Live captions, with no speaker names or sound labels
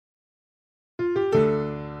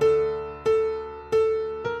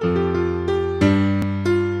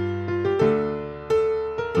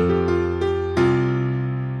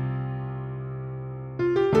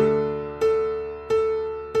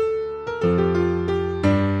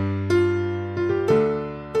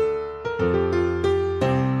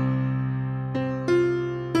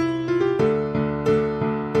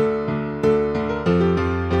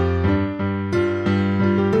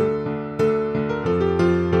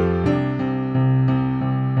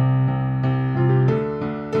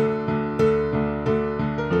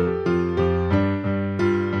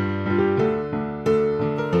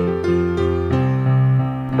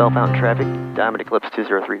Bell Fountain traffic, Diamond Eclipse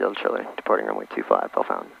 203 Delta Charlie, departing runway 25, Bell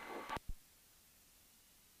Fountain.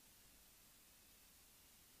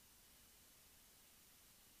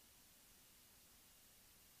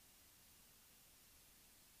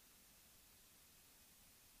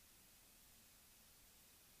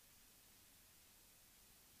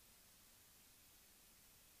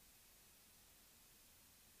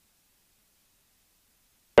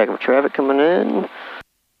 Check of traffic coming in.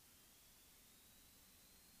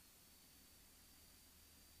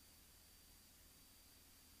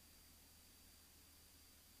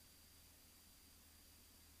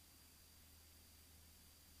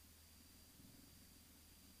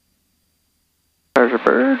 There's a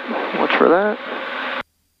bird, watch for that.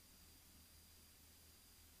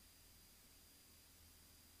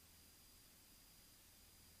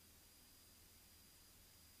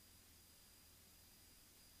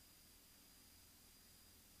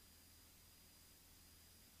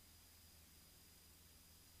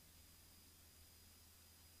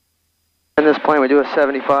 In this plane we do a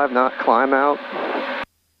 75 knot climb out.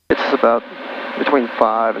 It's about between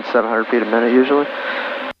 5 and 700 feet a minute usually.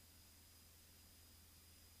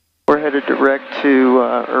 We're headed direct to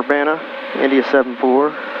Urbana, India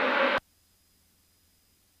 74.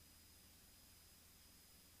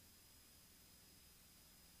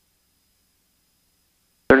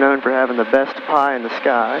 They're known for having the best pie in the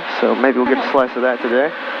sky, so maybe we'll get a slice of that today.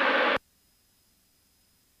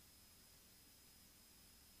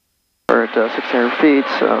 We're at 600 feet,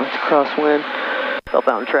 so it's crosswind. Bell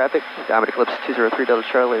Fountain traffic, Diamond Eclipse 203 Delta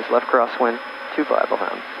Charlie is left crosswind, 25 Bell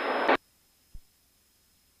Fountain.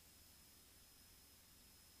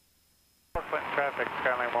 Fort Clinton traffic,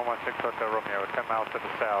 Skyline 116 Hotel Romeo, 10 miles to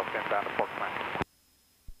the south, inbound to Fort Clinton.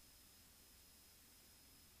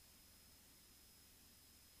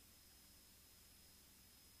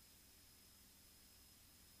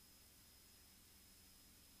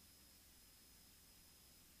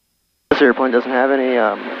 This airplane doesn't have any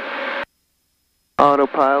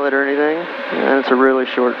autopilot or anything, and it's a really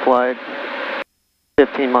short flight,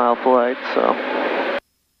 15-mile flight, so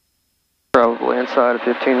probably inside of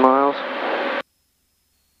 15 miles.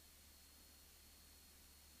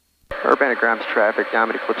 Urbana ground traffic,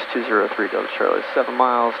 Diamond Eclipse 203 Delta Charlie, 7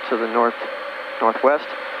 miles to the northwest,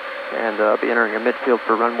 and be entering a midfield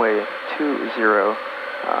for runway 20,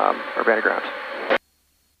 Urbana ground.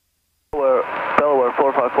 Delaware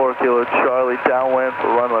 454 Kilo Charlie, downwind for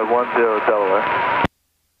runway 10, Delaware.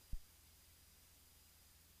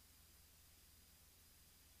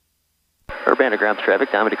 Urbana ground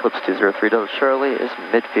traffic, Diamond Eclipse 203 Delta Charlie is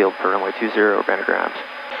midfield for runway 20, Urbana ground.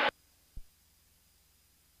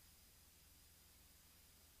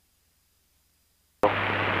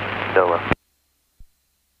 Delaware.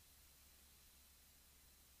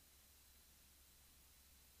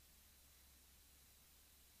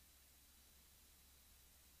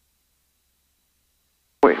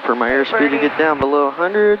 Wait for my airspeed to get down below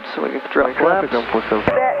 100 so we can drop flaps.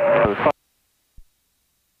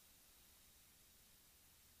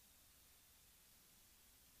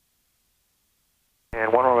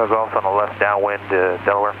 And one runway golf on the left downwind,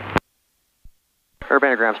 Delaware.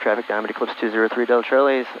 Urbana ground traffic, Diamond Eclipse 203 Delta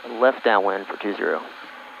Charlie is left downwind for 20.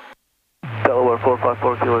 Delaware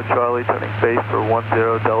 454 Kilo Charlie, turning base for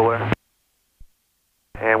 10, Delaware.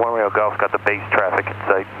 And one runway golf's got the base traffic in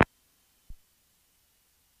sight.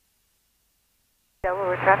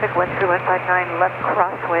 Delaware traffic, 13159, left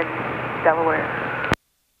crosswind, Delaware.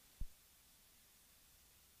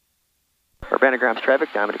 Urbana ground traffic,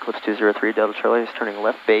 Diamond Eclipse 203 Delta Charlie is turning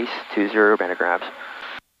left base, 20 Urbana ground.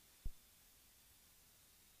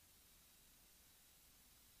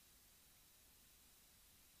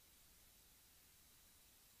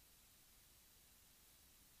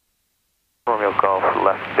 Romeo Golf,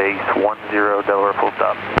 left base, 10, Delaware, full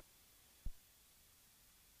stop.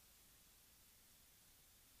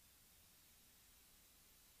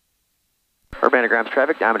 Urbana ground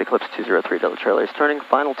traffic, Diamond Eclipse 203 Delta Charlie is turning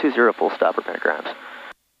final 20 full stop Urbana ground.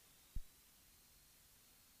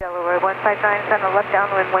 Delaware 159 is on the left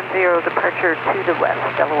downwind, 10, departure to the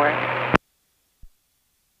west, Delaware.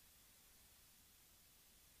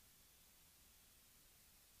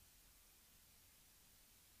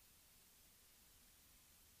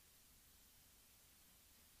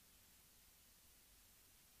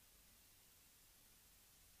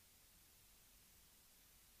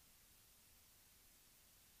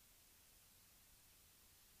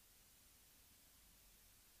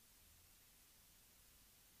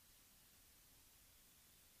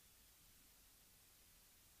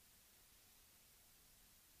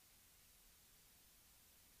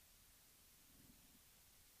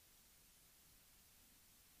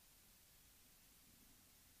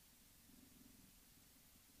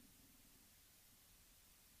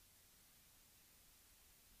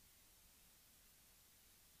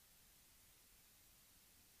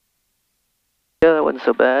 wasn't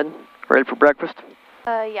so bad. Ready for breakfast?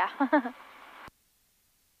 Yeah.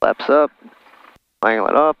 Laps up, angle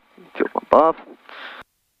it up, fuel pump off.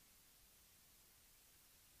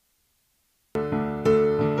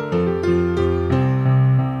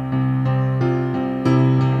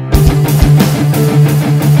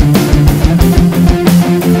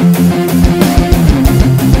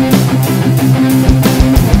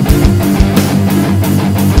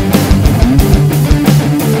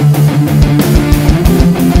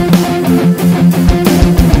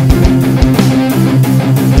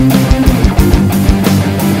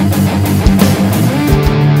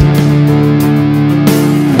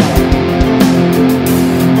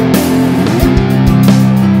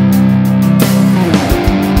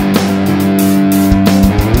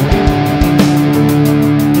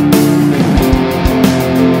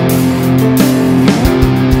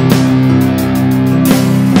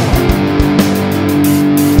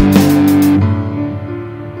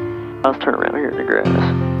 Let's turn around here in the grass.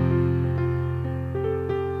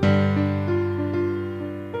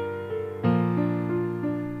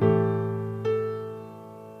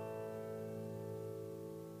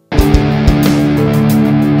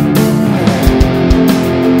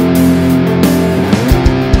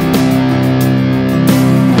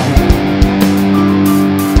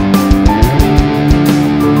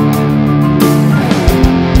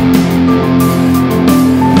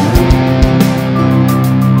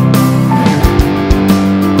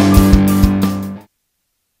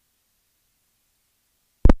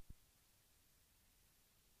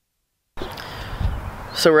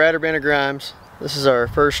 So we're at Urbana Grimes. This is our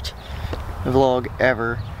first vlog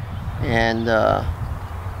ever, and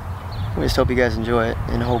we just hope you guys enjoy it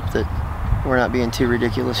and hope that we're not being too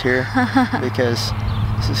ridiculous here because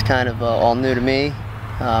this is kind of all new to me.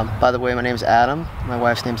 By the way, my name's Adam, my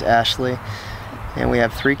wife's name's Ashley, and we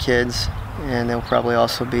have 3 kids, and they'll probably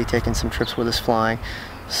also be taking some trips with us flying.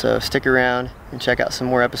 So stick around and check out some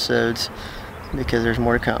more episodes because there's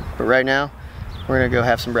more to come. But right now, we're gonna go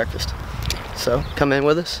have some breakfast. So come in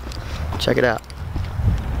with us, check it out.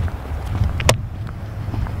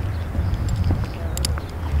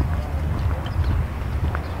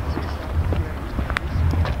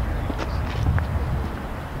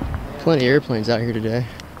 Plenty of airplanes out here today.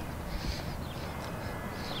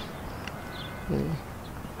 Yeah.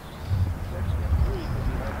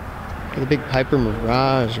 The big Piper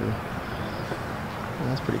Mirage,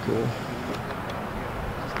 that's pretty cool.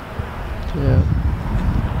 Yeah.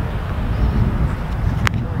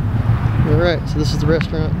 Alright, so this is the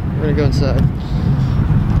restaurant. We're gonna go inside.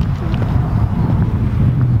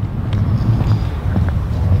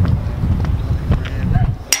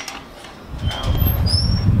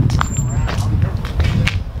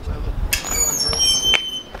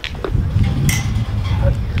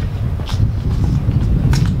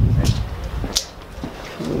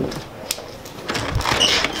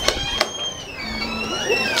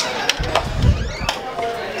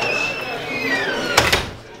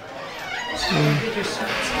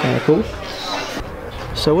 Kind of cool.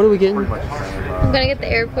 So what are we getting? I'm gonna get the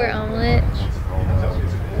airport omelet.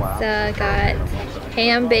 So I got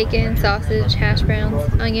ham, bacon, sausage, hash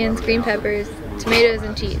browns, onions, green peppers, tomatoes,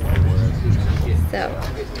 and cheese. So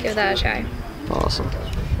give that a try. Awesome.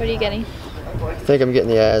 What are you getting? I think I'm getting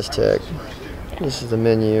the Aztec. This is the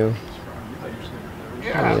menu.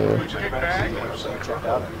 Yeah.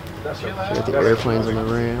 Got the airplanes on the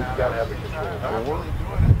ramp.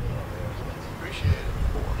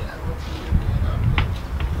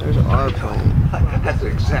 There's our plane. That's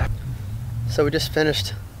exact. So we just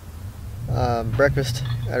finished breakfast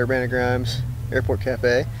at Urbana Grimes Airport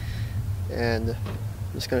Cafe, and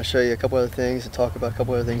I'm just going to show you a couple other things and talk about a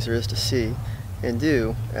couple other things there is to see and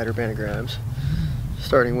do at Urbana Grimes.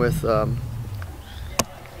 Starting with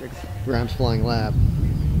Grimes Flying Lab.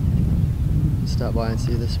 Stop by and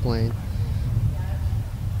see this plane.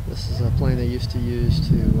 This is a plane they used to use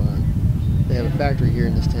to, they have a factory here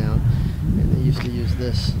in this town, and they used to use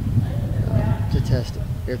this to test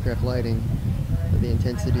aircraft lighting, the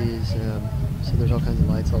intensities, so there's all kinds of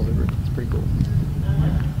lights all over it. It's pretty cool.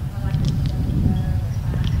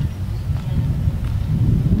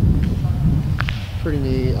 Pretty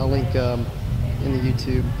neat. I'll link in the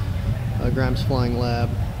YouTube Grimes Flying Lab,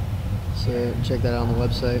 so check that out on the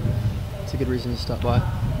website. It's a good reason to stop by.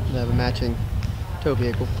 They have a matching tow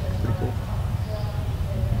vehicle. Pretty cool.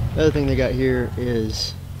 The other thing they got here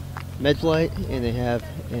is Medflight, and they have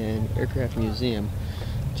an aircraft museum,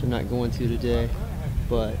 which I'm not going to today,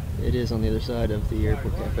 but it is on the other side of the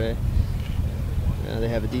Airport Cafe. They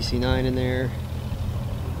have a DC-9 in there,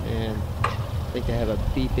 and I think they have a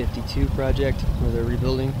B-52 project where they're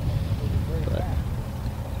rebuilding, but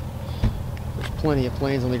plenty of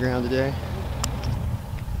planes on the ground today.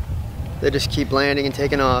 They just keep landing and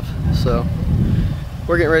taking off. So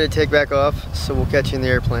we're getting ready to take back off, so we'll catch you in the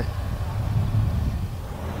airplane.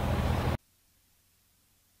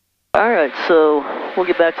 Alright, so we'll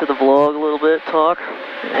get back to the vlog a little bit, talk.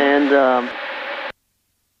 And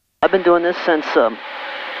I've been doing this since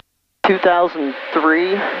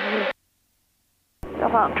 2003. Delta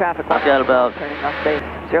Mountain traffic. I've got about, turning left base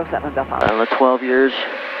 07 Delta Mountain. I don't know, 12 years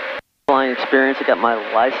flying experience. I got my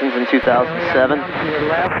license in 2007.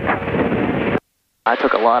 I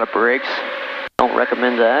took a lot of breaks. Don't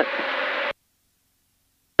recommend that.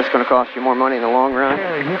 It's going to cost you more money in the long run.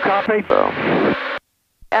 You copy? So,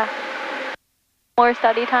 Yeah. More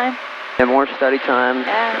study time? and more study time,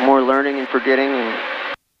 Yeah. more learning and forgetting, and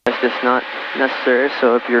it's just not necessary.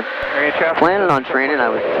 So if you're planning on training, I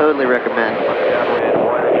would totally recommend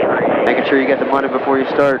making sure you get the money before you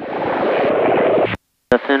start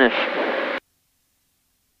to finish.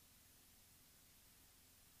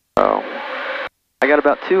 So I got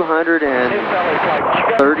about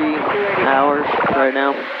 230 hours right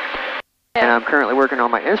now, and I'm currently working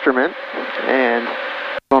on my instrument, and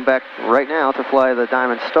going back right now to fly the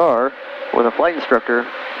Diamond Star with a flight instructor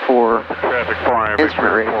for Traffic 5,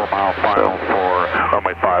 instrument rating. 4 mile final for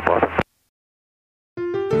runway 5 left.